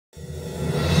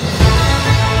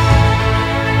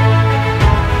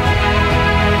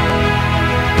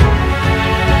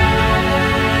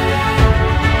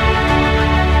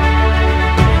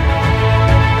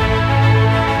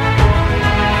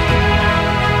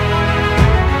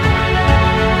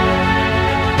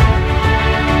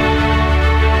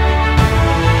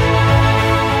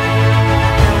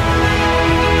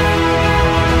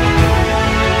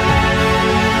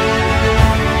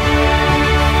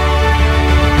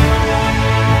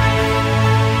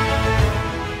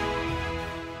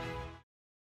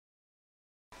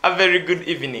very good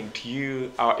evening to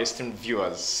you, our esteemed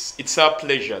viewers. It's our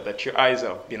pleasure that your eyes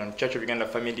have been on Church of Uganda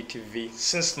Family TV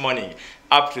since morning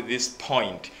up to this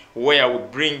point, where we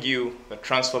bring you the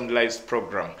Transformed Lives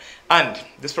program. And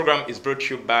this program is brought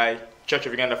to you by Church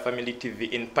of Uganda Family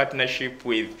TV in partnership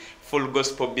with Full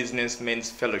Gospel Businessmen's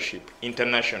Fellowship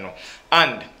International.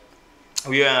 And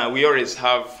we always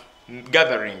have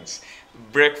gatherings,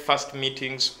 breakfast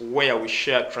meetings where we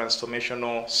share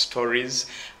transformational stories,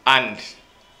 and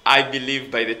I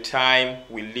believe by the time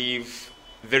we leave,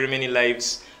 very many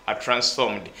lives are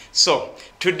transformed. So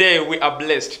today we are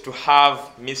blessed to have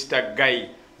Mr. Guy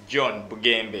John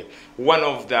Bugembe, one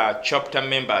of the chapter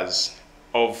members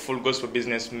of Full Gospel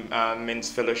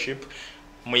Businessmen's Fellowship,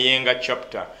 Muyenga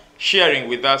chapter, sharing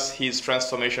with us his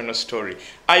transformational story.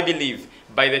 I believe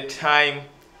by the time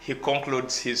he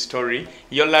concludes his story,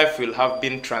 your life will have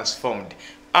been transformed,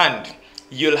 and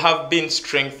you'll have been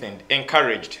strengthened,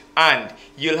 encouraged, and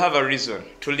you'll have a reason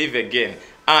to live again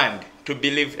and to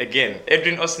believe again.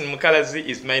 Edwin Austin Mukalazi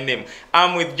is my name.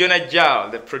 I'm with Jonah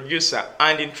Jal, the producer,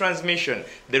 and in transmission,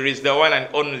 there is the one and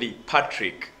only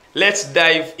Patrick. Let's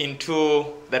dive into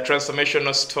the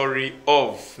transformational story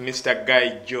of Mr.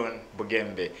 Guy John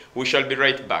Bugembe. We shall be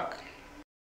right back.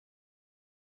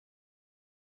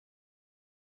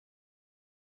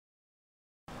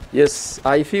 Yes,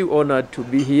 I feel honored to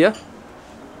be here,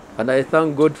 and I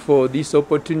thank God for this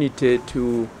opportunity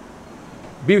to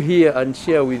be here and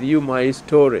share with you my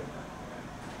story.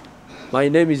 My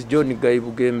name is John Guy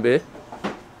Bugembe,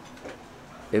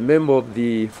 a member of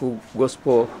the Full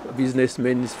Gospel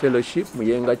Businessmen's Fellowship,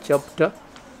 Muyenga chapter,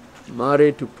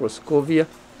 married to Proscovia,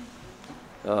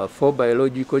 4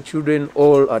 biological children,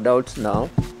 all adults now,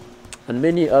 and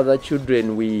many other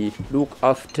children we look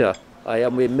after. I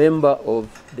am a member of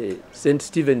the St.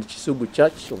 Stephen Chisugu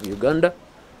Church of Uganda,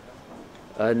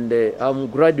 and I'm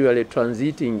gradually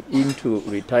transiting into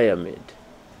retirement.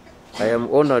 I am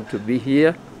honored to be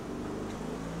here,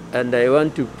 and I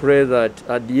want to pray that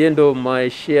at the end of my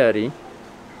sharing,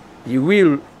 you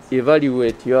will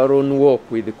evaluate your own walk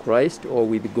with Christ or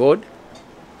with God,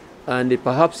 and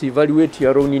perhaps evaluate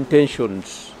your own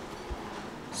intentions.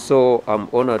 So I'm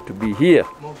honored to be here.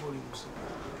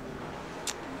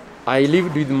 I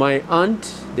lived with my aunt,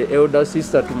 the elder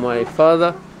sister to my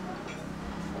father,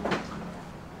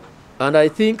 and I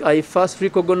think I first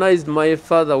recognized my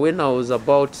father when I was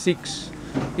about 6.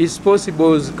 It's possible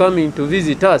he was coming to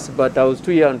visit us, but I was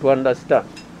too young to understand.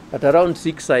 At around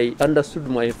 6, I understood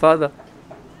my father,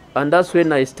 and that's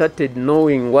when I started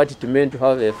knowing what it meant to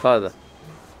have a father.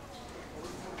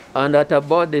 And at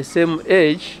about the same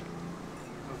age,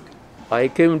 I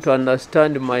came to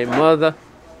understand my mother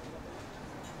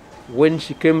when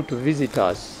she came to visit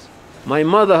us. My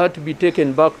mother had to be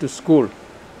taken back to school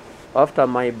after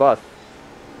my birth,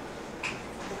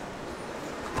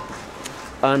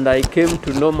 and I came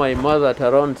to know my mother at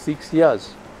around 6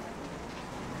 years.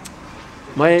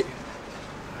 My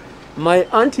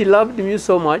auntie loved me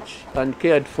so much and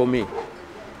cared for me.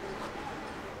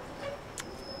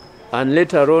 And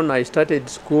later on I started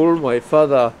school. My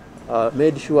father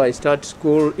made sure I start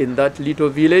school in that little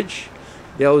village.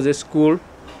 There was a school.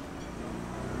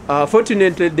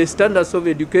 Fortunately, the standards of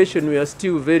education were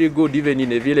still very good even in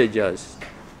the villages.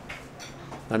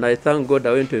 And I thank God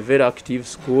I went to a very active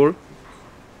school.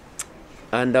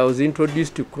 And I was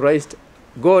introduced to Christ,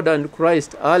 God and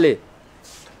Christ early.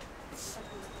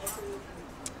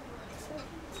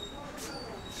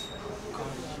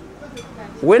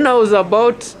 When I was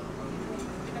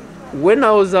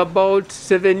about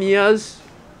 7 years,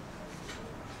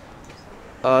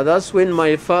 that's when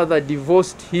my father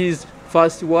divorced his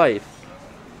first wife.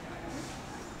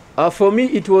 For me,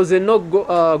 it was a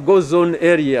no-go zone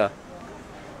area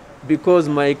because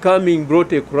my coming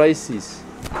brought a crisis.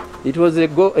 It was a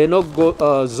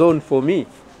no-go zone for me.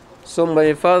 So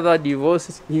my father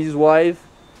divorced his wife.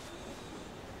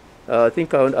 I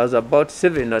think I was about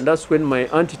 7, and that's when my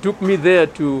auntie took me there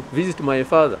to visit my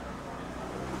father.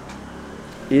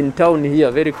 In town here,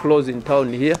 very close in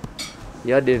town here.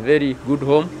 He had a very good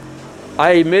home.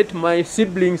 I met my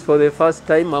siblings for the first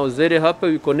time. I was very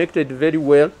happy. We connected very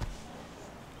well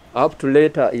up to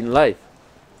later in life.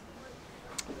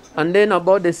 And then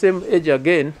about the same age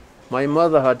again, my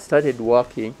mother had started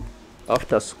working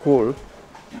after school.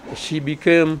 She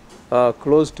became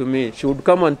close to me. She would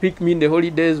come and pick me in the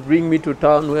holidays, bring me to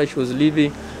town where she was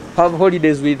living, have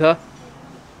holidays with her.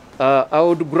 I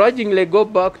would grudgingly go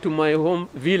back to my home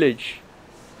village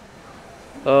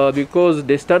because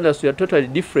the standards were totally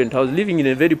different. I was living in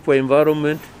a very poor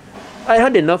environment. I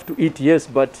had enough to eat, yes,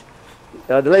 but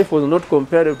the life was not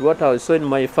compared to what I saw in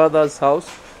my father's house.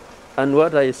 and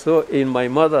what I saw in my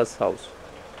mother's house.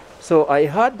 So I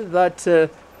had that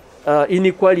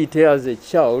inequality as a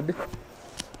child,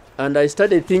 and I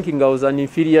started thinking I was an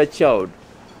inferior child.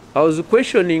 I was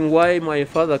questioning why my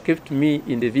father kept me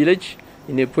in the village,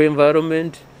 in a poor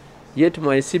environment, yet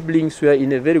my siblings were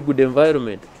in a very good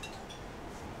environment.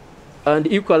 And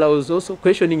equally, I was also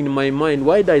questioning in my mind,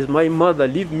 why does my mother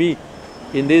leave me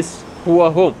in this poor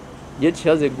home, yet she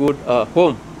has a good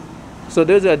home? So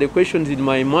those are the questions in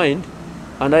my mind,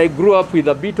 and I grew up with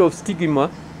a bit of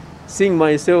stigma, seeing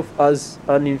myself as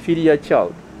an inferior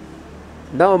child.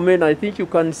 Now, men, I think you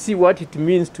can see what it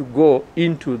means to go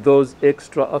into those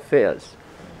extra affairs.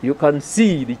 You can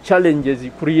see the challenges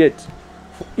you create,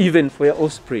 even for your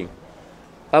offspring.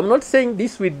 I'm not saying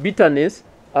this with bitterness.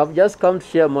 I've just come to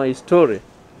share my story,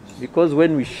 because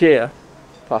when we share,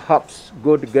 perhaps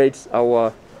God guides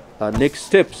our next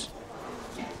steps.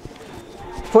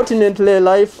 Fortunately,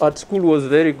 life at school was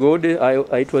very good.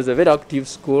 It was a very active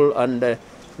school, and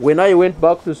when I went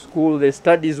back to school, the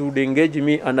studies would engage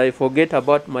me, and I forget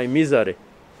about my misery.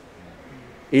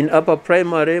 In upper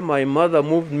primary, my mother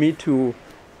moved me to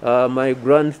my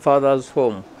grandfather's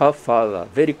home, her father,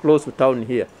 very close to town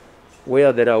here,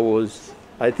 where there was,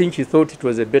 I think she thought it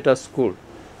was a better school.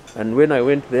 And when I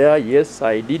went there, yes,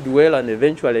 I did well, and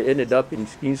eventually ended up in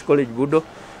King's College, Budo,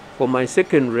 for my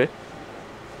secondary.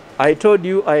 I told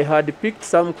you I had picked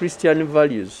some Christian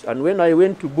values, and when I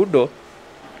went to Budo,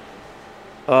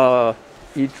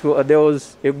 there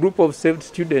was a group of saved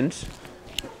students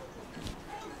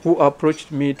who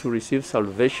approached me to receive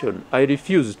salvation. I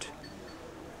refused,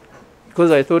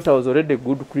 because I thought I was already a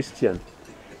good Christian.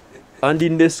 And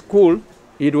in the school,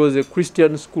 it was a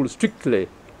Christian school, strictly.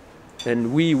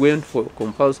 And we went for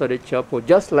compulsory chapel.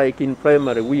 Just like in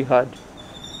primary, we had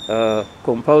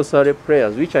compulsory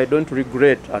prayers, which I don't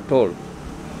regret at all.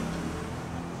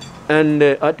 And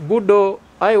at Budo,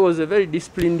 I was a very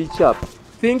disciplined chap,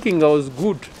 thinking I was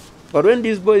good. But when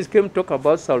these boys came to talk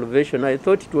about salvation, I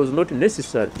thought it was not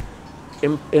necessary.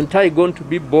 Am I going to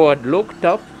be bored, locked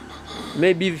up?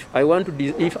 Maybe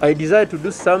if I desire to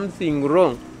do something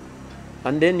wrong,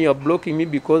 and then you're blocking me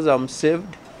because I'm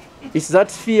saved. It's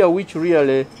that fear which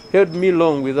really held me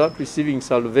long without receiving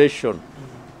salvation.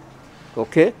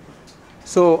 Okay?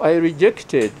 So I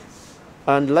rejected,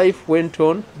 and life went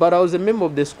on. But I was a member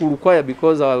of the school choir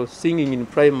because I was singing in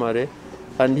primary,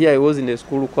 and here I was in the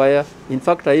school choir. In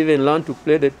fact, I even learned to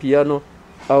play the piano.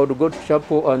 I would go to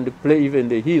chapel and play even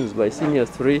the hymns by senior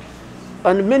 3.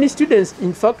 And many students,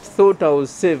 in fact, thought I was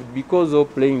saved because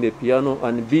of playing the piano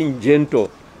and being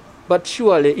gentle. But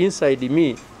surely inside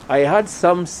me, I had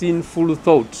some sinful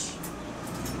thoughts.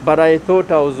 But I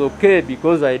thought I was okay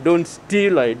because I don't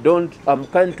steal, I'm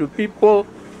kind to people.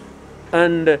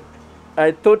 And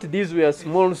I thought these were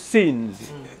small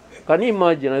sins. Can you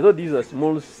imagine? I thought these are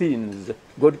small sins.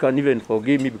 God can even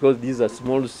forgive me because these are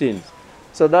small sins.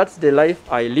 So that's the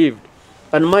life I lived.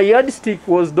 And my yardstick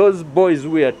was those boys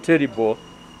who were terrible.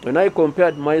 When I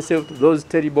compared myself to those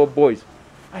terrible boys,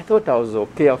 I thought I was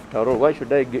okay after all. Why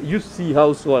should I get? You see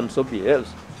how so and so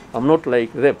behaves. I'm not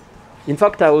like them. In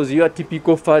fact, I was your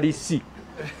typical Pharisee,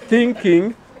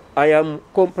 thinking I am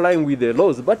complying with the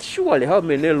laws. But surely, how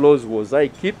many laws was I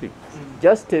keeping?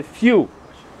 Just a few.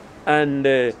 And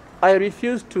I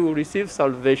refused to receive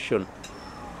salvation.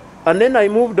 And then I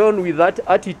moved on with that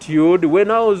attitude. When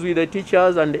I was with the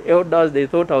teachers and the elders, they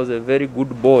thought I was a very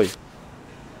good boy.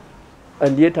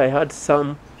 And yet I had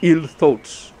some ill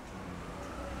thoughts.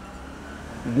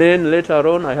 Then later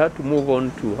on, I had to move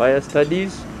on to higher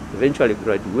studies, eventually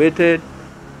graduated,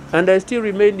 and I still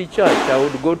remained in church. I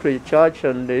would go to a church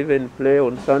and even play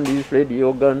on Sundays, play the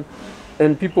organ,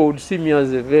 and people would see me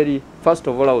as first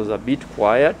of all, I was a bit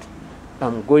quiet.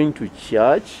 I'm going to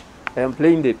church, I'm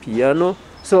playing the piano,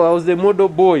 so I was the model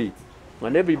boy,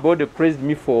 and everybody praised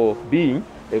me for being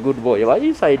a good boy. But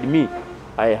inside me,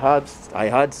 I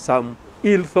had some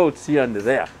ill thoughts here and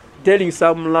there, telling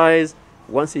some lies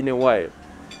once in a while.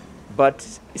 But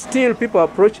still, people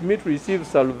approached me to receive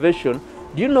salvation.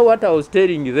 Do you know what I was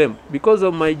telling them? Because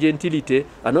of my gentility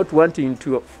and not wanting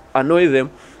to annoy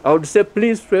them, I would say,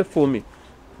 please pray for me.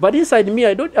 But inside me,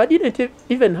 I didn't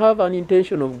even have an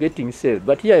intention of getting saved.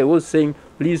 But here I was saying,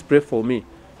 please pray for me.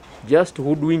 Just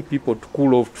hoodwink people to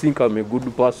cool off, think I'm a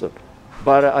good person.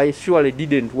 But I surely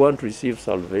didn't want to receive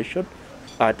salvation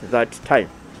at that time.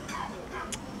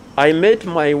 I met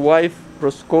my wife,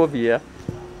 Proscovia,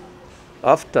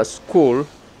 after school,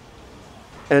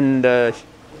 and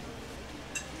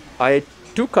I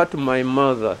took her to my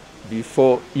mother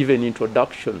before even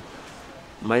introduction.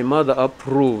 My mother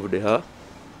approved her.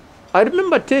 I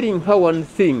remember telling her one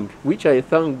thing, which I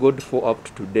thank God for up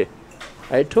to today.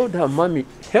 I told her, Mommy,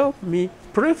 help me,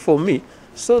 pray for me,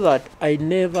 so that I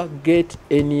never get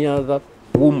any other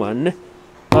woman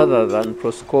other than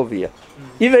Proscovia.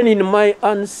 Even in my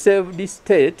unsaved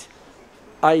state,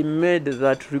 I made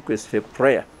that request for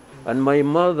prayer. And my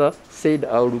mother said,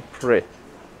 I will pray,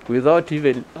 without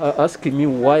even asking me,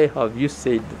 why have you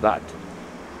said that?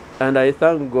 And I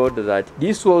thank God that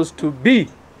this was to be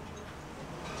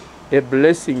a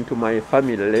blessing to my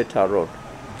family later on.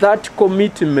 That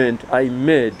commitment I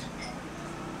made,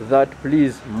 that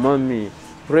please, Mommy,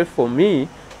 pray for me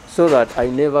so that I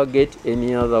never get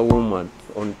any other woman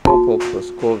on top of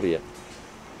Proscovia.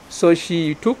 So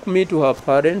she took me to her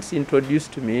parents,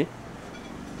 introduced me,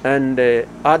 and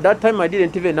at that time I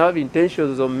didn't even have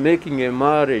intentions of making a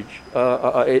marriage,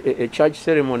 a church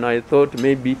ceremony. I thought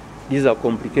maybe these are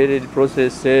complicated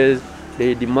processes,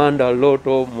 they demand a lot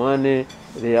of money,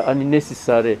 they are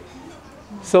unnecessary.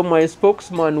 So my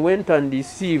spokesman went and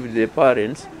deceived the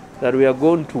parents that we are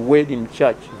going to wed in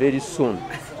church very soon.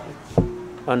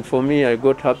 And for me, I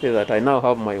got happy that I now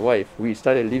have my wife. We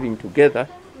started living together.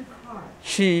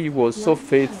 She was so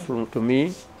faithful to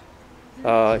me.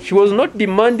 She was not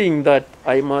demanding that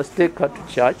I must take her to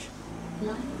church.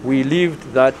 We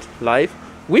lived that life.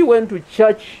 We went to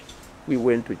church. We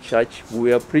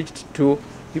were preached to.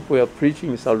 People were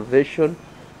preaching salvation.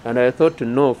 And I thought,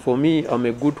 no, for me, I'm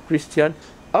a good Christian.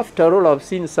 After all, I've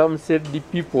seen some saved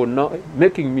people now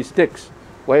making mistakes.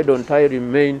 Why don't I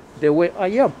remain the way I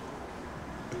am?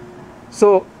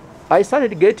 So I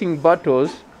started getting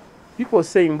battles. People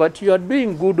saying, but you are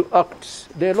doing good acts.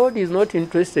 The Lord is not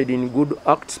interested in good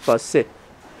acts per se,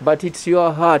 but it's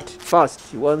your heart first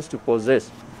He wants to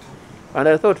possess. And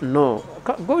I thought, no,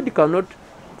 God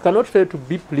cannot fail to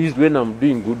be pleased when I'm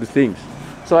doing good things.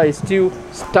 So I still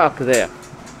stuck there.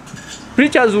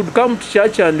 Preachers would come to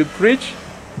church and preach,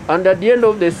 and at the end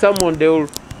of the sermon, they will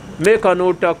make an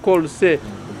altar call, say,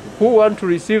 who want to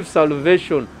receive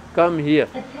salvation, come here.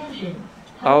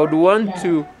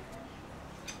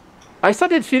 I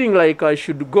started feeling like I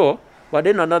should go, but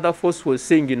then another force was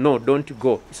saying, no, don't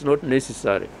go. It's not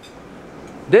necessary.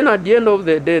 Then at the end of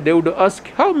the day, they would ask,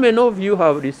 how many of you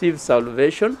have received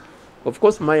salvation? Of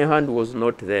course, my hand was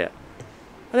not there.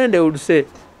 And then they would say,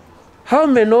 how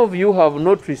many of you have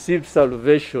not received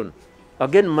salvation?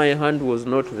 Again, my hand was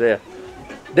not there.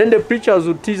 Then the preachers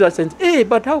would tease us and say, hey,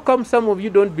 but how come some of you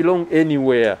don't belong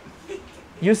anywhere?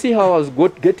 You see how I was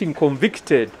getting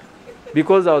convicted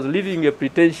because I was living a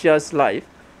pretentious life.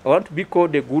 I want to be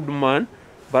called a good man,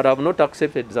 but I have not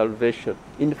accepted salvation.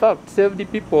 In fact,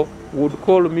 saved people would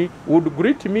call me, would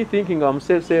greet me thinking I'm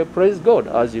saved, say, praise God.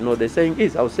 As you know, the saying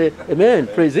is, I'll say, amen,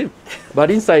 praise Him. But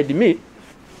inside me,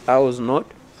 I was not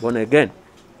born again.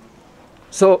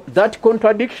 So that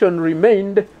contradiction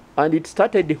remained, and it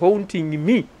started haunting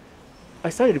me. I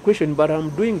started questioning, but I'm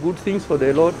doing good things for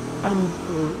the Lord.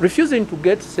 I'm refusing to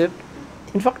get saved.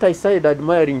 In fact, I started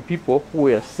admiring people who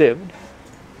were saved.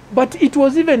 But it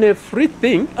was even a free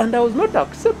thing, and I was not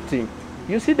accepting.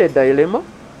 You see the dilemma?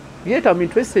 Yet I'm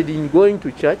interested in going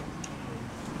to church.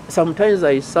 Sometimes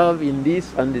I serve in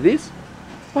this and this,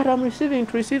 but I'm refusing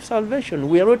to receive salvation.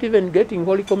 We are not even getting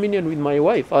Holy Communion with my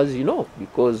wife, as you know,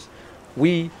 because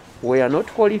we were not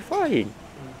qualifying.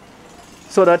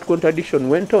 So that contradiction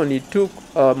went on. It took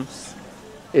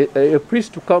a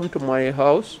priest to come to my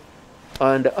house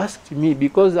and asked me,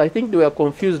 because I think they were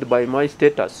confused by my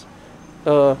status.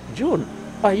 John,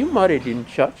 are you married in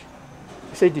church?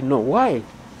 I said, no. Why?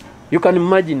 You can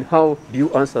imagine how do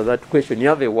you answer that question. You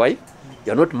have a wife,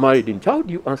 you're not married in church. How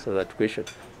do you answer that question?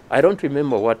 I don't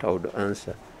remember what I would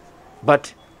answer.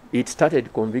 But it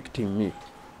started convicting me.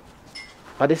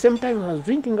 At the same time, I was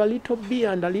drinking a little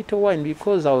beer and a little wine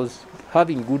because I was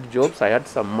having good jobs. I had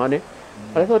some money.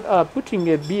 I thought,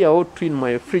 putting a beer or two in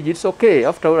my fridge, it's okay.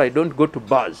 After all, I don't go to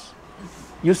bars.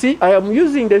 You see, I am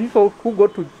using the people who go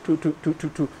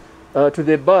to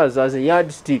the bars as a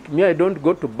yardstick. Me, I don't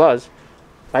go to bars.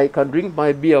 I can drink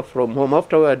my beer from home.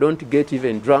 After all, I don't get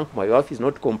even drunk. My wife is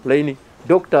not complaining.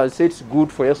 Doctor said it's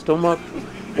good for your stomach.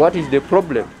 What is the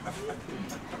problem?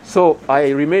 So I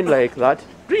remain like that,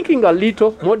 drinking a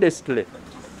little modestly.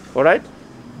 All right?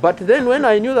 But then when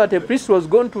I knew that a priest was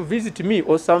going to visit me,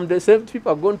 or some the same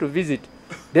people are going to visit,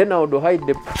 then I would hide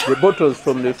the bottles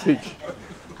from the fridge.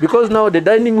 Because now the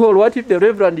dining hall, what if the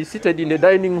reverend is seated in the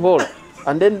dining hall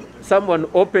and then someone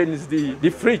opens the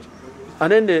fridge,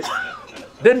 and then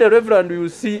the reverend will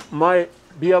see my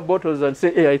beer bottles and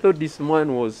say, hey, I thought this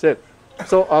man was safe.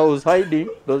 So I was hiding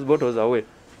those bottles away.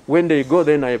 When they go,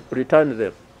 then I return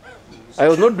them. I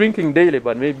was not drinking daily,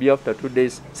 but maybe after 2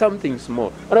 days, something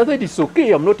small. And I thought, it's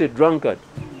okay, I'm not a drunkard.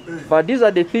 But these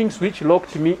are the things which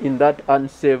locked me in that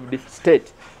unsaved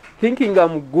state. Thinking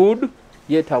I'm good,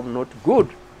 yet I'm not good.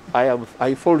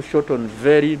 I fall short on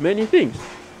very many things.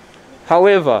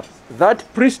 However, that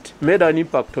priest made an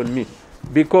impact on me,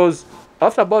 because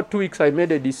after about 2 weeks I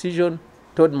made a decision,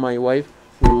 told my wife,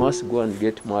 we must go and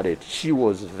get married. She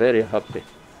was very happy.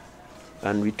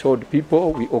 And we told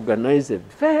people, we organized a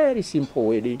very simple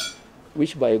wedding,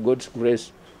 which by God's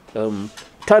grace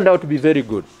turned out to be very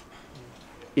good.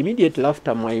 Immediately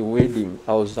after my wedding,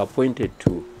 I was appointed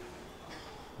to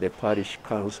the parish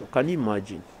council. Can you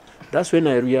imagine? That's when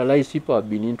I realized people have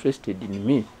been interested in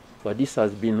me, but this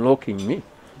has been locking me.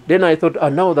 Then I thought,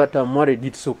 now that I'm married,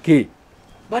 it's okay.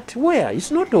 But where?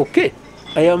 It's not okay.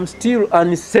 I am still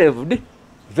unsaved,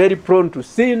 very prone to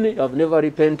sin. I've never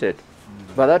repented.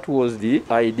 But that was the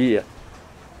idea.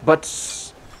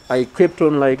 But I kept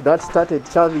on like that, started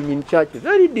serving in church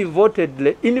very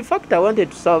devotedly. In fact, I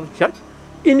wanted to serve church.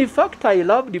 In fact, I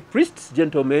love the priests,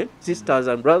 gentlemen, sisters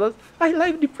and brothers. I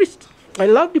love the priests. I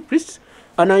love the priests.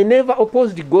 And I never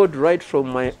opposed God right from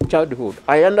my childhood.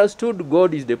 I understood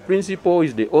God is the principle,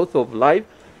 is the author of life.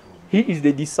 He is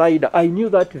the decider. I knew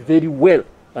that very well.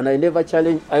 And I never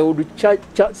challenged. I would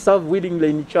serve willingly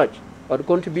in church. I would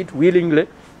contribute willingly,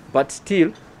 but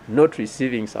still not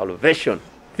receiving salvation,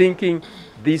 thinking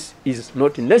this is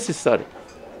not necessary.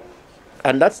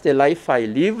 And that's the life I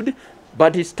lived.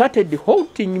 But it started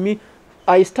haunting me.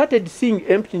 I started seeing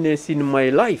emptiness in my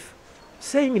life,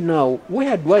 saying, now,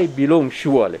 where do I belong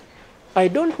surely? I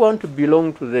don't want to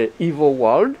belong to the evil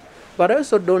world, but I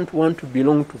also don't want to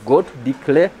belong to God, to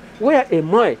declare, where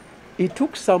am I? It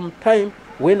took some time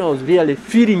when I was really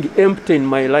feeling empty in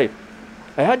my life.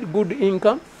 I had good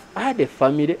income, I had a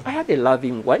family, I had a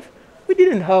loving wife. We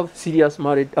didn't have serious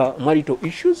marital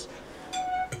issues.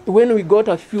 When we got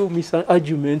a few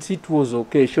misarguments, it was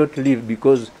okay, short-lived,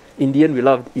 because in the end we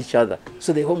loved each other.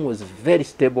 So the home was very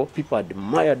stable. People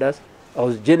admired us. I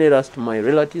was generous to my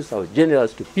relatives. I was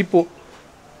generous to people.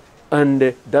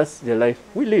 And that's the life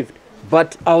we lived.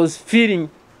 But I was feeling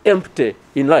empty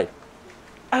in life.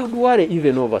 I would worry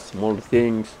even over small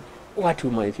things. What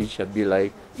will my future be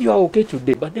like? You are okay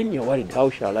today, but then you're worried, how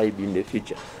shall I be in the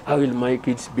future? How will my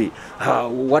kids be?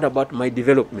 What about my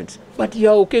developments? But you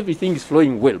are okay, everything is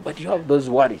flowing well, but you have those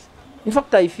worries. In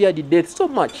fact, I feared death so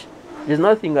much. There's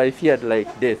nothing I feared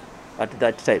like death at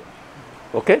that time.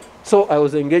 Okay? So I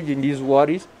was engaged in these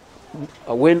worries.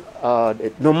 When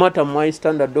no matter my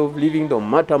standard of living, no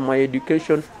matter my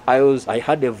education, I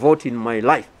had a vote in my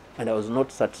life, and I was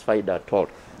not satisfied at all.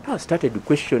 Now I started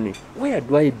questioning, where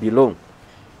do I belong?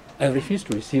 I refused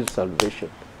to receive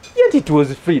salvation. Yet it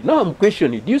was free. Now I'm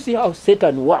questioning, do you see how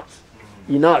Satan works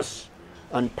in us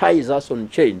and ties us on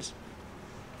chains?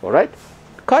 All right?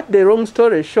 Cut the long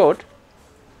story short.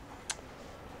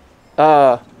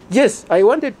 Yes, I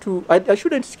wanted to, I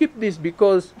shouldn't skip this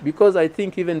because I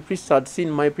think even priests had seen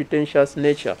my pretentious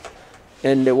nature.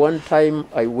 And one time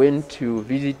I went to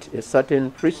visit a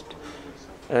certain priest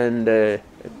and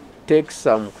take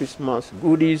some Christmas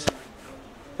goodies.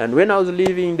 And when I was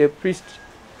leaving, the priest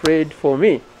prayed for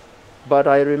me. But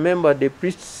I remember the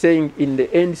priest saying in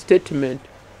the end statement,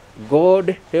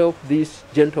 God help this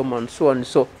gentleman so and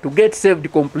so to get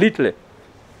saved completely.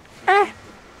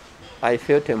 I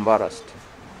felt embarrassed.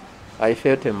 I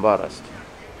felt embarrassed.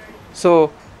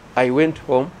 So I went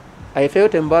home. I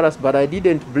felt embarrassed, but I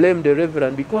didn't blame the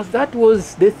reverend, because that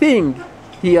was the thing.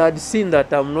 He had seen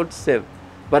that I'm not saved.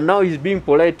 But now he's being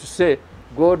polite to say,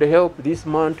 God help this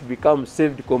man to become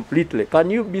saved completely. Can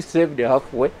you be saved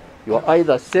halfway? You are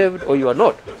either saved or you are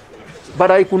not.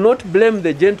 But I could not blame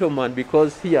the gentleman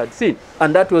because he had sinned.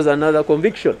 And that was another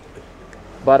conviction.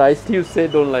 But I still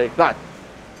said on like that.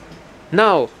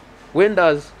 Now, when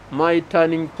does my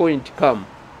turning point come?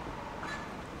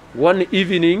 One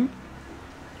evening,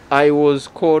 I was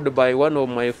called by one of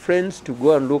my friends to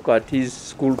go and look at his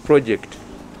school project.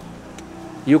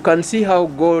 You can see how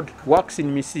God works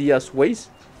in mysterious ways.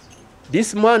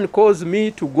 This man calls me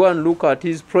to go and look at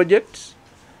his projects.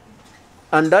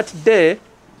 And that day,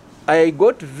 I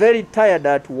got very tired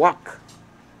at work.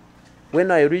 When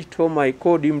I reached home, I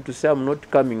called him to say, I'm not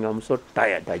coming, I'm so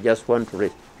tired, I just want to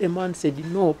rest. The man said,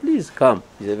 no, please come.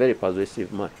 He's a very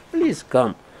persuasive man. Please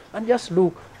come and just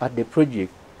look at the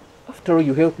project. After all,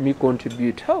 you helped me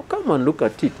contribute. How come and look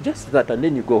at it? Just that, and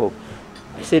then you go home.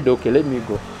 I said, okay, let me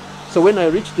go. So when I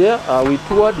reached there, we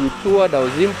toured, I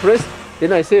was impressed.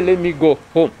 Then I said, let me go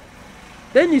home.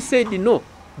 Then he said, no,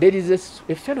 there is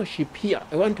a fellowship here.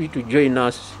 I want you to join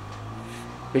us.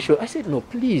 I said, no,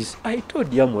 please. I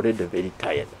told you I'm already very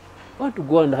tired. I want to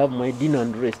go and have my dinner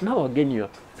and rest. Now again,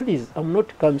 please, I'm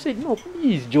not coming. He said, no,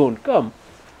 please, John, come.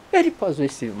 Very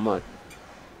persuasive man.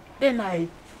 Then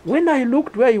when I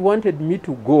looked where he wanted me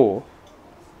to go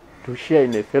to share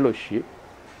in a fellowship,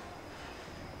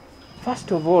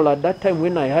 first of all, at that time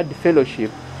when I had the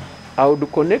fellowship, I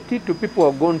would connect it to people who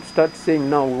are going to start saying,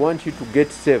 now we want you to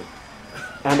get saved.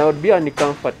 And I would be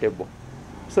uncomfortable.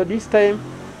 So this time,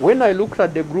 when I looked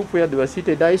at the group where they were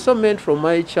seated, I saw men from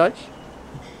my church.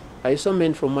 I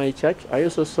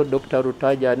also saw Dr.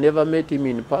 Rutaji. I never met him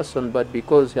in person, but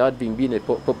because he had been a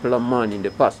popular man in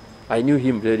the past, I knew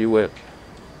him very well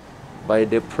by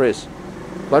the press.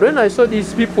 But when I saw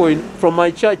these people from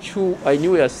my church who I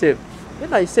knew were saved,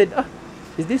 then I said,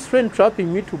 is this friend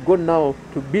trapping me to go now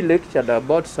to be lectured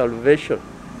about salvation?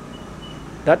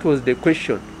 That was the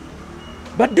question.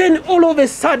 But then all of a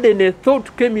sudden a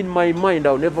thought came in my mind,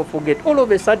 I'll never forget. All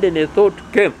of a sudden a thought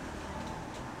came.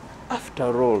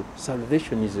 After all,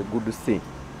 salvation is a good thing.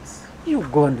 You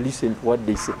go and listen to what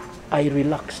they say. I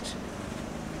relaxed.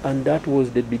 And that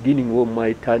was the beginning of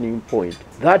my turning point.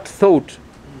 That thought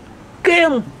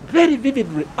came very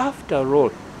vividly. After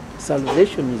all,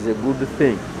 salvation is a good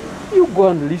thing. You go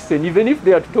and listen. Even if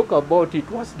they are to talk about it,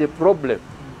 what's the problem?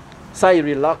 So I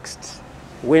relaxed,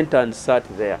 went and sat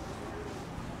there.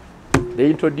 They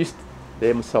introduced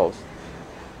themselves.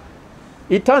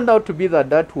 It turned out to be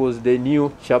that was the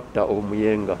new chapter of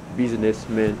Muyenga,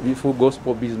 Full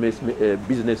Gospel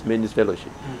Businessmen's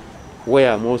Fellowship,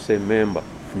 where I'm also a member.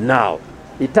 Now,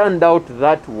 it turned out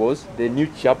that was the new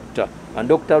chapter, and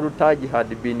Dr. Rutaji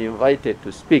had been invited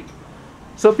to speak.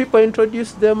 So people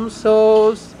introduced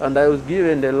themselves, and I was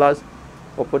given the last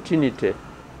opportunity,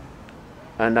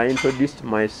 and I introduced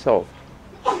myself.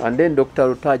 And then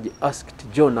Dr. Rutaji asked,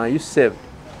 John, are you saved?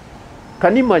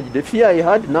 Can you imagine the fear I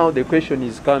had? Now the question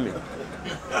is coming.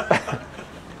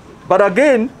 But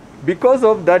again, because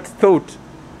of that thought,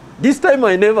 this time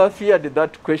I never feared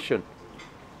that question.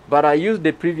 But I used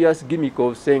the previous gimmick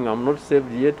of saying, I'm not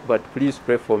saved yet, but please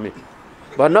pray for me.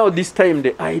 But now this time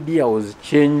the idea was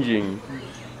changing.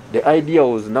 The idea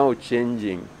was now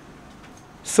changing.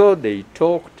 So they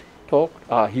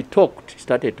he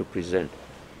started to present.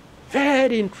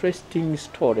 Very interesting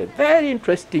story, very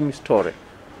interesting story.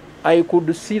 I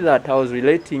could see that I was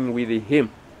relating with him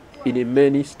in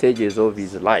many stages of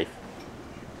his life.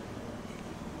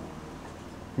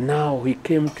 Now he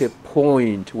came to a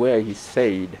point where he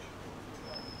said,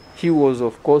 he was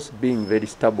of course being very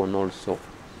stubborn also.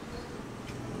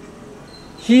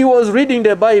 He was reading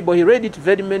the Bible, he read it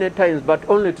very many times, but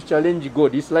only to challenge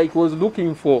God. It's like he was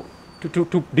looking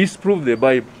to disprove the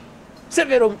Bible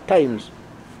several times.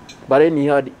 But then he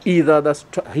had his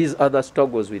other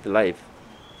struggles with life.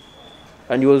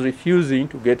 And he was refusing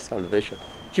to get salvation.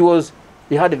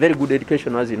 He had a very good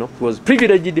education, as you know. He was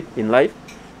privileged in life.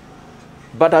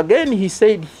 But again, he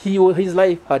said his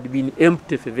life had been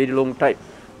empty for a very long time.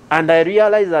 And I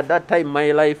realized at that time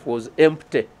my life was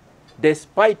empty.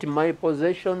 Despite my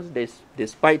possessions,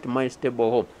 despite my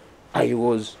stable home, I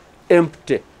was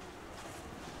empty.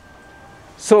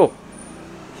 So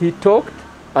he talked,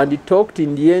 and he talked.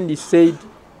 In the end, he said,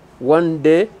 one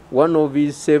day, one of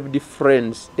his saved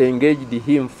friends engaged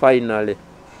him finally.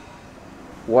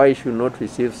 Why should not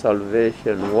receive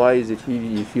salvation? Why is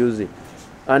he refusing?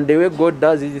 And the way God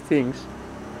does these things,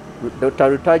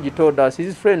 Dr. Rutaji told us,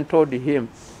 his friend told him,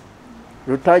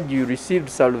 Rutaji, you received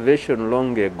salvation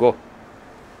long ago,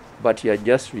 but you are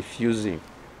just refusing.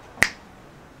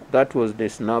 That was the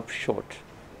snapshot.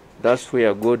 That's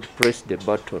where God pressed the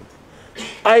button.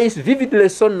 I vividly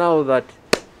saw now that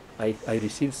I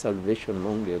received salvation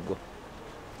long ago.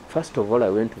 First of all, I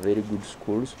went to very good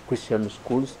schools, Christian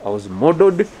schools. I was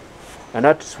modeled, and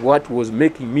that's what was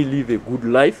making me live a good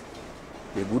life,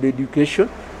 a good education.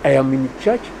 I am in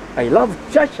church. I love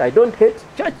church. I don't hate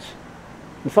church.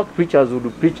 In fact, preachers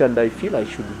would preach, and I feel I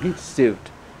should get saved.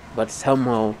 But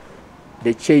somehow,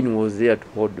 the chain was there to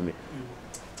hold me.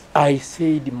 I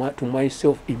said to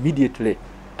myself immediately,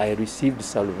 I received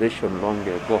salvation long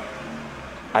ago.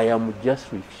 I am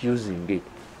just refusing it.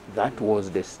 That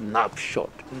was the snapshot.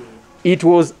 It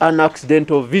was an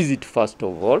accidental visit, first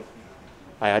of all.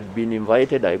 I had been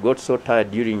invited. I got so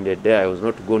tired during the day, I was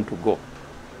not going to go.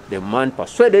 The man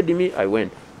persuaded me, I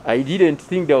went. I didn't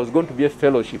think there was going to be a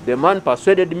fellowship. The man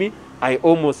persuaded me, I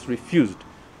almost refused.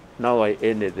 Now I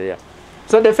ended there.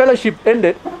 So the fellowship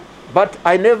ended, but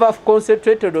I never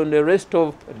concentrated on the rest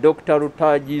of Dr.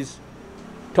 Rutaji's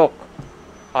talk.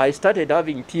 I started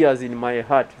having tears in my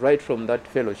heart right from that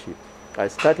fellowship. I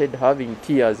started having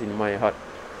tears in my heart.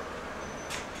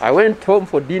 I went home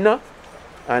for dinner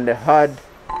and I had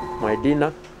my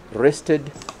dinner,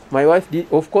 rested. My wife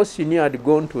did, of course, she knew I had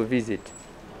gone to visit,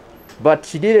 but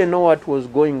she didn't know what was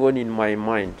going on in my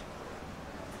mind.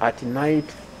 At night,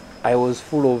 I was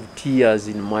full of tears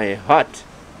in my heart.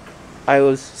 I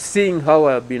was seeing how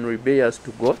I have been rebellious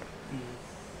to God.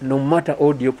 No matter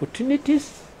all the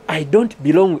opportunities, I don't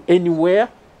belong anywhere.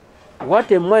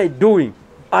 What am I doing?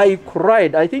 I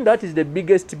cried. I think that is the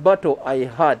biggest battle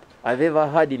I've ever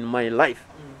had in my life.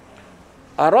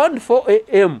 Around 4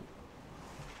 a.m.,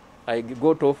 I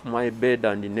got off my bed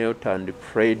and knelt and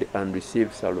prayed and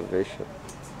received salvation.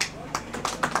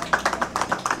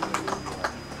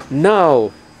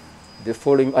 Now, the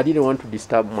following, I didn't want to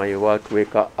disturb my wife to wake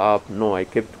her up. No, I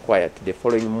kept quiet. The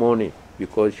following morning,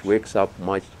 because she wakes up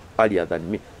much earlier than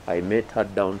me, I met her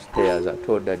downstairs. I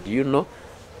told her, do you know,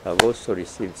 I've also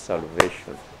received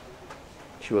salvation.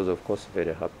 She was, of course,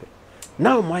 very happy.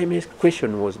 Now, my next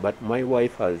question was, but my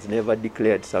wife has never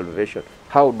declared salvation.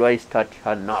 How do I start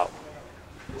her now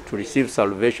to receive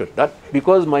salvation? That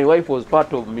because my wife was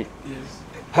part of me. Yes.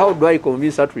 How do I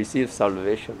convince her to receive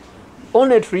salvation?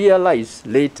 Only to realize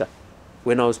later,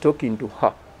 when I was talking to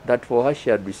her, that for her she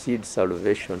had received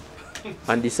salvation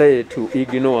and decided to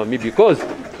ignore me because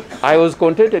I was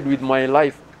contented with my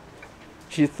life.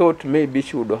 She thought maybe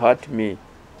she would hurt me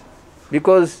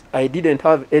because I didn't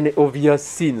have any obvious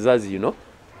sins, as you know.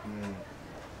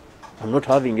 I'm not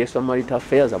having extramarital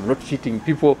affairs. I'm not cheating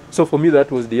people. So for me, that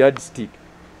was the yardstick.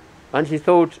 And she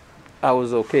thought I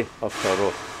was okay after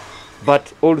all.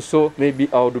 But also, maybe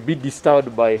I would be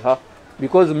disturbed by her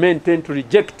because men tend to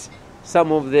reject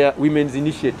some of their women's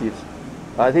initiatives.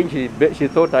 I think she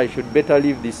thought I should better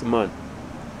leave this man.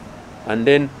 And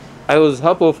then I was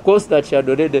happy, of course, that she had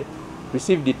already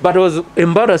received it. But I was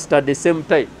embarrassed at the same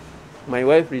time. My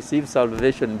wife received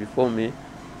salvation before me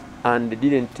and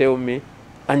didn't tell me.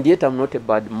 And yet I'm not a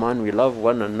bad man. We love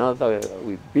one another.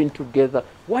 We've been together.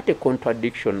 What a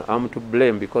contradiction. I'm to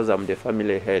blame because I'm the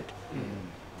family head.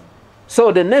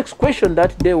 So the next question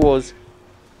that day was,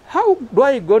 how do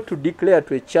I go to declare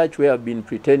to a church where I've been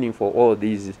pretending for all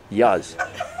these years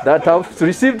that I've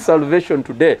received salvation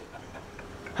today?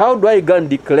 How do I go and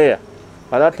declare?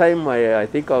 At that time, I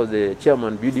think I was the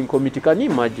chairman building committee. Can you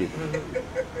imagine?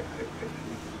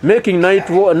 Making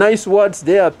nice words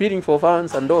there, appealing for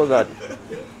fans and all that.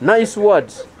 Nice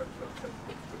words.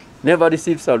 Never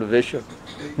received salvation.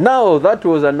 Now, that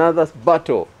was another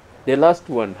battle. The last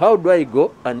one. How do I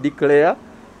go and declare?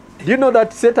 Do you know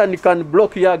that Satan can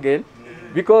block you again?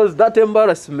 Because that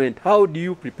embarrassment, how do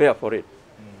you prepare for it?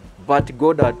 But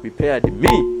God had prepared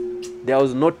me. There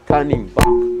was no turning back.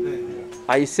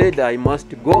 I said I must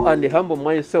go and humble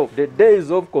myself. The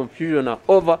days of confusion are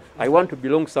over. I want to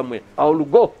belong somewhere. I will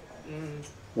go.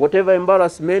 Whatever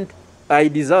embarrassment, I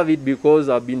deserve it because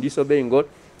I've been disobeying God.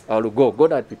 I will go.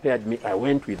 God had prepared me. I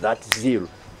went with that zeal.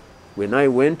 When I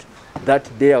went, that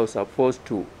day I was supposed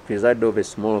to preside over a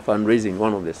small fundraising,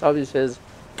 one of the services.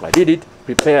 I did it,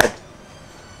 prepared.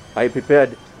 I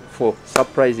prepared for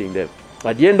surprising them.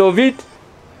 At the end of it,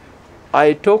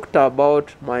 I talked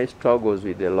about my struggles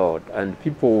with the Lord, and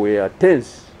people were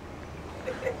tense.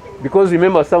 Because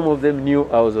remember, some of them knew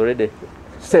I was already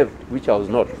saved, which I was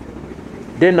not.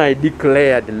 Then I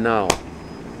declared now.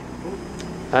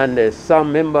 And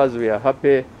some members were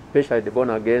happy, especially the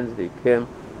born-agains. They came,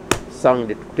 sang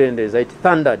the 10 days, it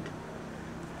thundered.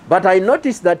 But I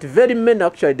noticed that very many,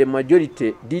 actually the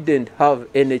majority, didn't have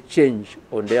any change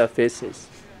on their faces.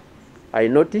 I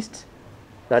noticed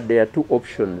that there are two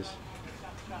options.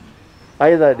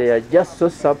 Either they are just so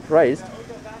surprised,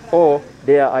 or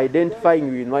they are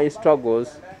identifying with my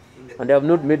struggles and they have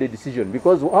not made a decision.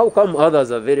 Because how come others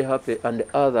are very happy and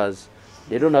others,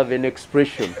 they don't have an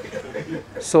expression?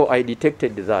 So I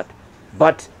detected that.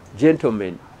 But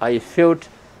gentlemen, I felt,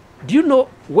 do you know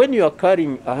when you are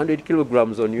carrying 100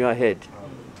 kilograms on your head,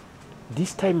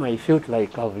 this time I felt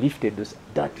like I've lifted this.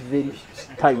 That very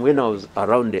time when I was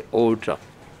around the altar,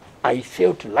 I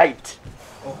felt light.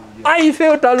 I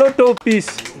felt a lot of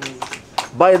peace.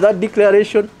 By that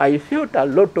declaration, I felt a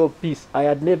lot of peace.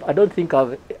 I don't think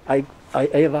I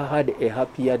ever had a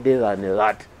happier day than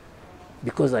that.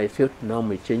 Because I felt now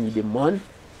I'm a changed man.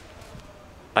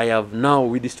 I have now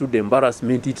withstood the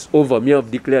embarrassment. It's over. Me have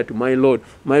declared to my Lord,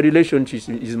 my relationship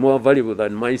is more valuable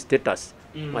than my status.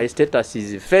 My status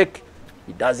is fake.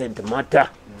 It doesn't matter.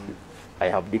 I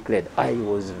have declared. I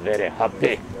was very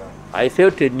happy. I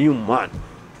felt a new man.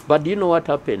 But do you know what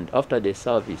happened after the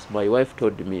service? My wife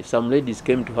told me, some ladies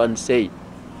came to her and said,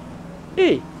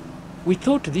 hey, we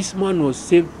thought this man was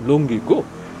saved long ago.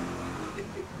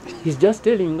 He's just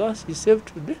telling us he's saved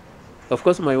today. Of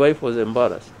course, my wife was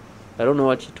embarrassed. I don't know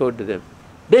what she told them.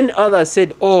 Then others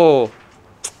said, oh,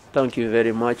 thank you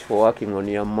very much for working on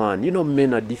your man. You know,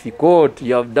 men are difficult.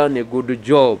 You have done a good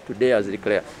job today, as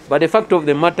declared. But the fact of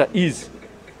the matter is,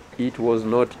 it was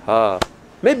not her.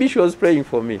 Maybe she was praying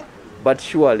for me, but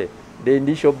surely the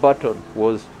initial button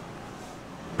was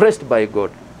pressed by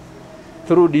God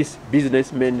through this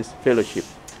businessmen's fellowship.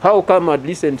 How come I'd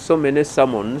listened to so many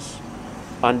sermons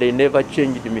and they never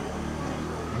changed me?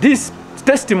 This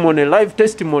testimony, life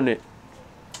testimony,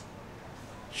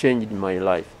 changed my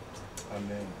life.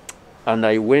 Amen. And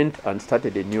I went and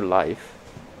started a new life.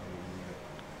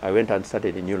 I went and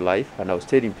started a new life, and I was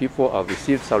telling people I've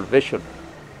received salvation.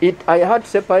 I had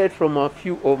separated from a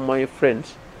few of my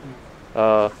friends.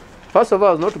 First of all,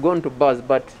 I was not going to bars,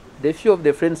 but the few of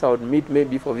the friends I would meet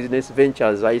maybe for business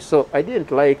ventures, I didn't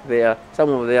like some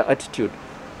of their attitude,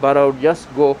 but I would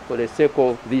just go for the sake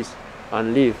of this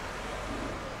and leave.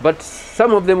 But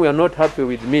some of them were not happy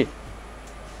with me.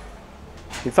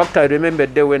 In fact, I remember a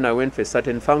day when I went for a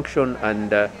certain function,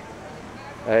 and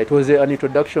it was an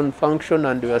introduction function,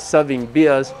 and they were serving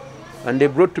beers, and they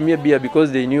brought to me a beer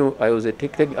because they knew I was a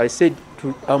I said,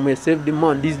 I'm a saved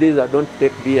man. These days I don't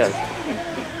take beers.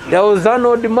 There was an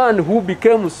old man who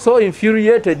became so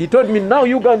infuriated. He told me, now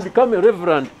you can become a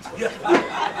reverend.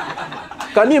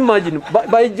 Can you imagine?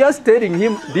 By just telling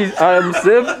him, this, I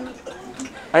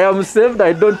am saved,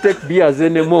 I don't take beers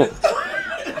anymore.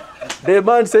 The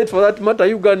man said, for that matter,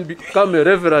 you can become a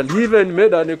reverend. He even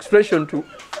made an expression to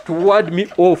ward me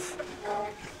off,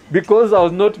 because I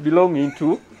was not belonging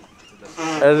to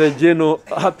the general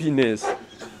happiness.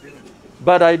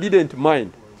 But I didn't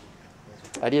mind.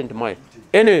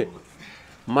 Anyway,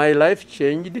 my life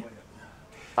changed.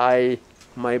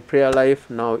 My prayer life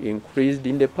now increased.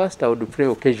 In the past, I would pray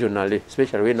occasionally,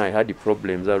 especially when I had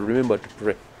problems. I would remember to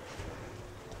pray.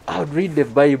 I would read the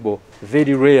Bible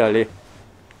very rarely.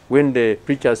 When the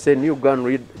preacher said, you go and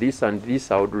read this and this,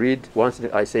 I would read. Once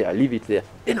I say, I leave it there.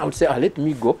 Then I would say, let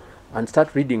me go and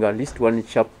start reading at least one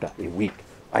chapter a week.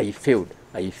 I failed.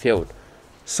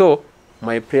 So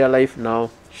my prayer life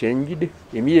now changed.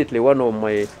 Immediately, one of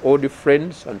my old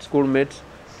friends and schoolmates,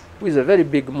 who is a very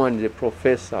big man, is a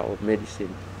professor of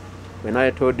medicine. When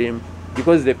I told him,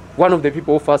 because one of the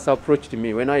people who first approached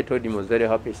me, when I told him, he was very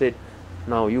happy. He said,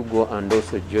 now you go and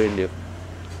also join the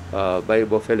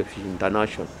Bible Fellowship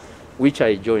International, which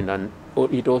I joined, and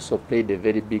it also played a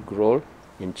very big role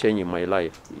in changing my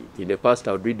life. In the past,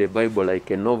 I would read the Bible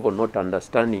like a novel, not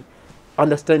understanding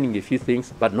a few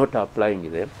things, but not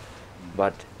applying them.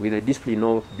 But with the discipline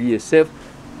of BSF,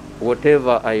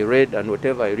 whatever I read and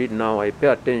whatever I read now, I pay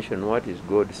attention what is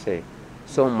God saying.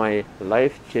 So my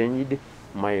life changed,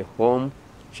 my home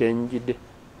changed,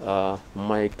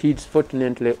 my kids,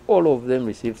 fortunately, all of them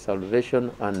received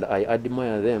salvation, and I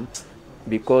admire them,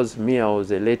 because I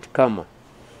was a late comer.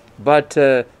 But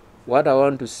what I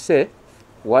want to say,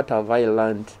 what have I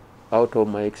learned out of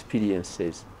my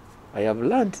experiences? I have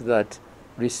learned that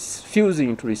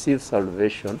refusing to receive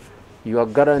salvation, you are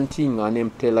guaranteeing an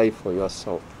empty life for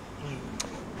yourself.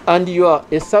 And you are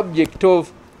a subject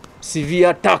of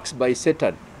severe attacks by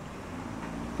Satan.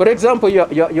 For example,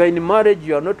 you're in marriage,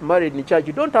 you are not married in church,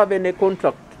 you don't have any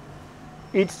contract.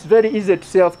 It's very easy to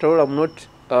say, after all, I'm not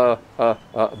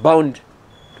bound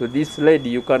to this lady.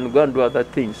 You can go and do other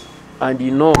things. And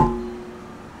you know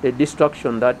the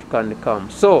destruction that can come.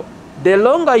 So, the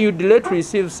longer you delay to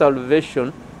receive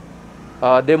salvation,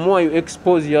 the more you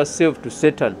expose yourself to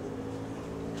Satan.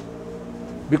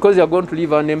 Because you're going to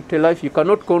live an empty life. You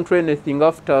cannot control anything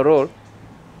after all.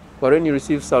 But when you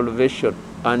receive salvation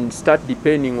and start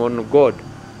depending on God,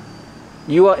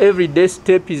 your everyday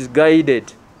step is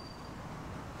guided.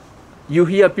 You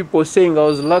hear people saying, I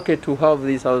was lucky to have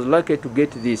this, I was lucky to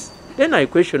get this. Then I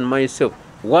question myself,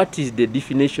 what is the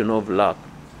definition of luck?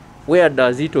 Where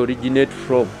does it originate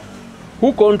from?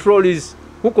 Who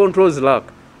controls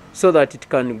luck so that it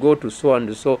can go to so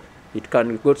and so, it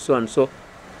can go to so and so,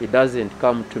 it doesn't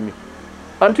come to me.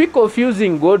 And we're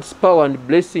confusing God's power and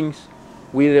blessings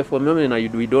with a phenomena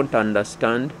we don't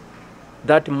understand.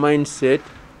 That mindset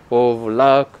of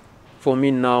luck for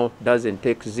me now doesn't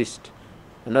exist.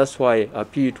 And that's why I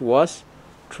appeal to us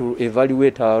to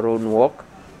evaluate our own work,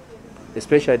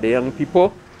 especially the young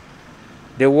people.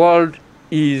 The world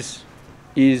is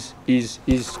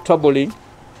troubling.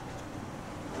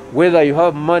 Whether you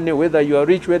have money, whether you are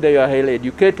rich, whether you are highly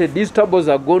educated, these troubles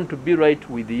are going to be right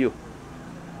with you.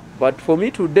 But for me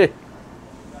today,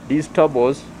 these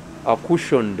troubles are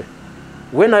cushioned.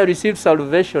 When I received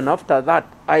salvation, after that,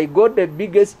 I got the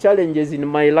biggest challenges in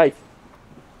my life.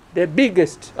 The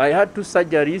biggest. I had 2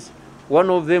 surgeries. One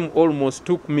of them almost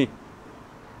took me.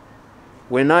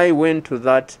 When I went to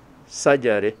that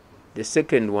surgery, the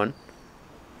second one,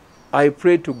 I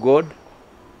prayed to God,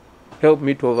 help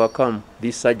me to overcome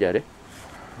this surgery.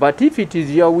 But if it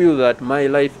is your will that my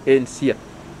life ends here,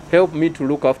 helped me to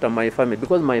look after my family,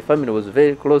 because my family was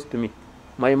very close to me.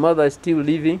 My mother is still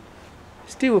living,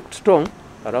 still strong,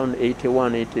 around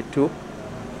 81, 82.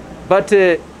 But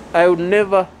I would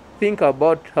never think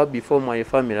about her before my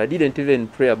family. I didn't even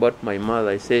pray about my mother.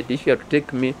 I said, if you have to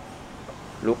take me,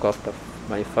 look after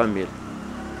my family.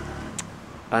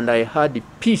 And I had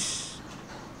peace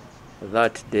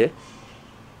that day.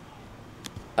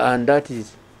 And that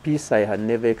is peace I had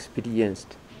never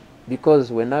experienced.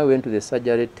 Because when I went to the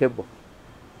surgery table,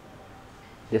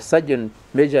 the surgeon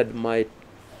measured my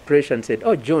pressure and said,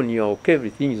 oh, John, you're okay,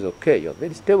 everything is okay. You're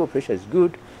very stable, pressure is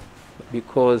good,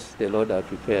 because the Lord had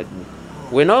prepared me.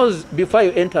 Before I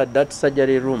entered that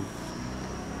surgery room,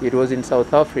 it was in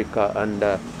South Africa,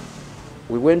 and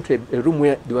we went to a room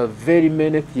where there were very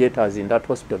many theaters in that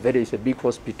hospital. It's a big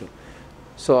hospital.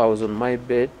 So I was on my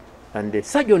bed, and the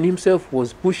surgeon himself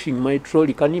was pushing my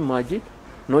trolley. Can you imagine?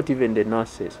 Not even the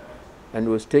nurses. And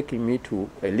was taking me to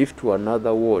a lift to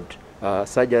another ward,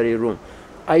 surgery room.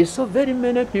 I saw very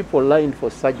many people lined for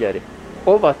surgery,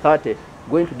 over 30,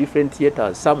 going to different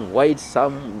theaters, some white,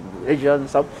 some Asian,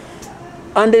 some.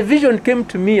 And a vision came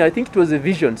to me. I think it was a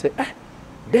vision. Say,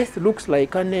 death looks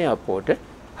like an airport.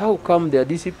 How come there are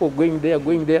these people going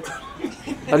there,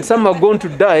 and some are going to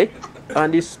die,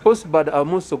 and it's possible that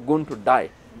I'm also going to die.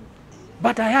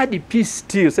 But I had the peace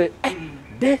still. Say,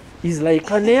 death is like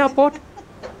an airport.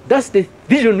 That's the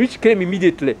vision which came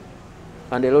immediately.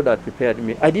 And the Lord had prepared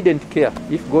me. I didn't care.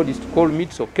 If God is to call me,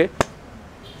 it's okay.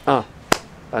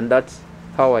 And that's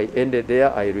how I ended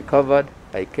there. I recovered.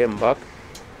 I came back.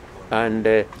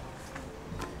 And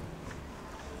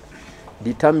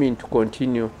determined to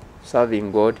continue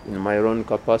serving God in my own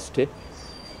capacity.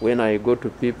 When I go to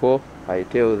people, I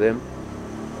tell them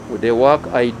with the work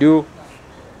I do,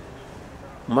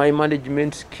 my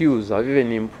management skills have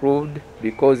even improved,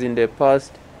 because in the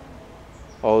past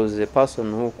I was a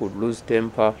person who could lose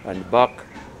temper and back.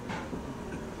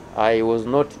 I was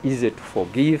not easy to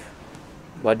forgive,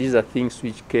 but these are things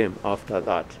which came after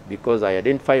that, because I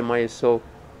identify myself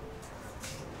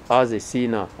as a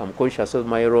sinner. I'm conscious of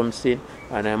my own sin,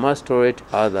 and I must tolerate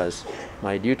others.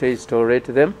 My duty is to tolerate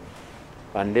them,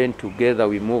 and then together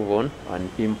we move on and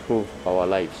improve our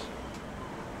lives.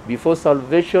 Before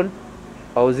salvation,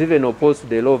 I was even opposed to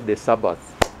the law of the Sabbath.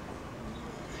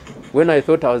 When I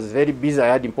thought I was very busy, I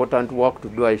had important work to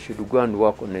do, I should go and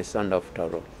work on a Sunday after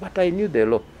all. But I knew the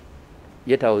law.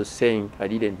 Yet I was saying I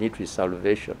didn't need his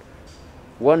salvation.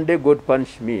 One day God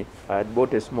punished me. I had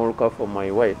bought a small car for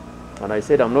my wife. And I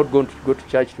said, I'm not going to go to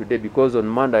church today, because on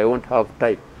Monday I won't have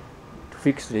time to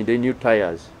fix the new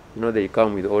tires. You know, they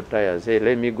come with old tires. Hey,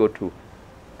 let me go to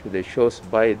the shops,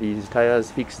 buy these tires,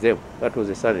 fix them. That was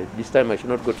a Sunday. This time I should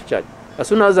not go to church. As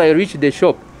soon as I reached the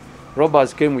shop,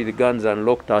 robbers came with guns and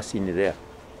locked us in there.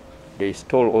 They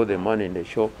stole all the money in the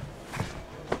shop.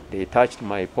 They touched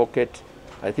my pocket.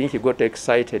 I think he got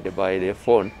excited by the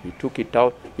phone. He took it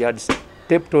out. He had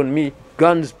stepped on me,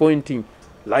 guns pointing,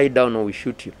 lie down or we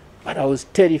shoot you. But I was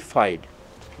terrified.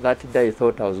 That day I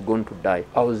thought I was going to die.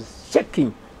 I was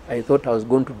shaking. I thought I was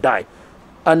going to die.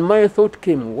 And my thought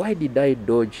came, why did I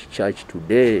dodge church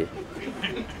today?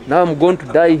 Now I'm going to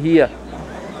die here.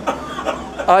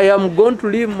 I am going to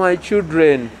leave my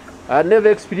children. I never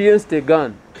experienced a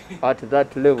gun at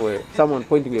that level. Someone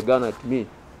pointing a gun at me.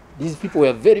 These people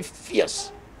were very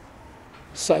fierce.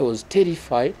 So I was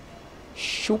terrified,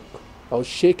 shook. I was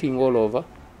shaking all over.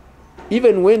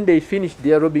 Even when they finished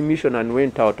their robbing mission and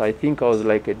went out, I think I was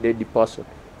like a dead person.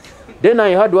 Then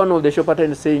I heard one of the shop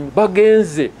attendants saying,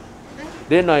 Bagenze.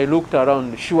 Then I looked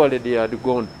around, surely they had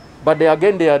gone. But they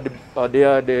had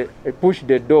pushed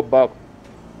the door back,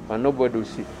 and nobody would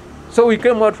see. So we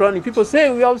came out running. People say,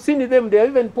 we have seen them. They have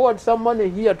even poured some money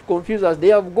here to confuse us. They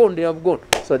have gone, they have gone.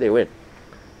 So they went.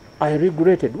 I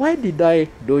regretted, why did I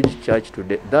dodge church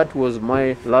today? That was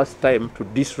my last time to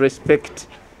disrespect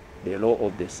the law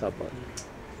of the Sabbath.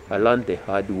 I learned the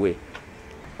hard way.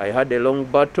 I had a long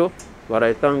battle, but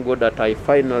I thank God that I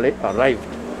finally arrived.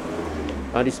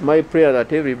 And it's my prayer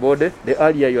that everybody, the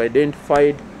earlier you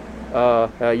identified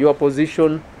your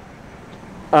position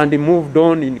and moved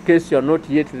on, in case you are not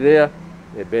yet there,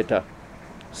 the better.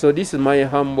 So this is my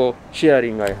humble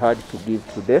sharing I had to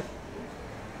give today.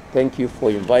 Thank you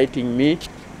for inviting me.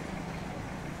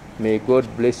 May God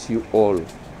bless you all.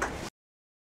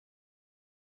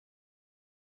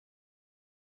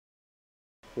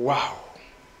 Wow.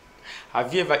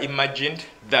 Have you ever imagined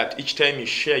that each time you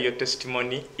share your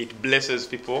testimony, it blesses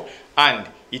people, and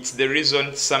it's the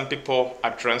reason some people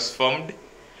are transformed?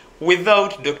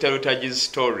 Without Dr. Rutaji's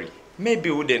story, maybe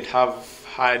we wouldn't have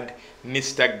had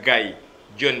Mr. Guy,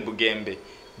 John Bugembe,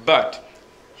 but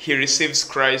he receives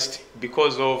Christ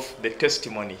because of the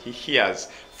testimony he hears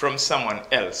from someone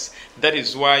else. That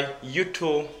is why you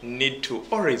too need to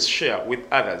always share with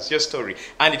others your story.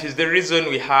 And it is the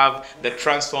reason we have the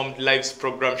Transformed Lives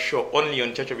program show only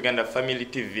on Church of Uganda Family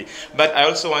TV. But I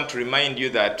also want to remind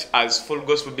you that as Full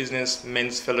Gospel Business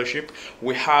Men's Fellowship,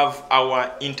 we have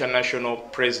our international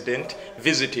president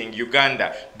visiting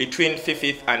Uganda between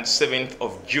 5th and 7th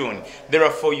of June.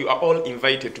 Therefore, you are all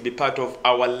invited to be part of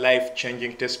our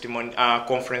life-changing testimony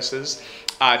conferences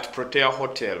at Protea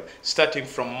Hotel, starting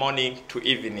from morning to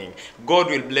evening. God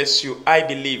will bless you, I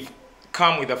believe.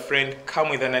 Come with a friend, come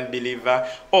with an unbeliever,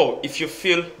 or if you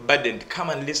feel burdened,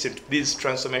 come and listen to these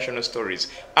transformational stories,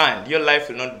 and your life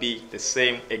will not be the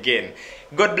same again.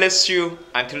 God bless you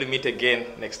until we meet again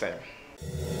next time.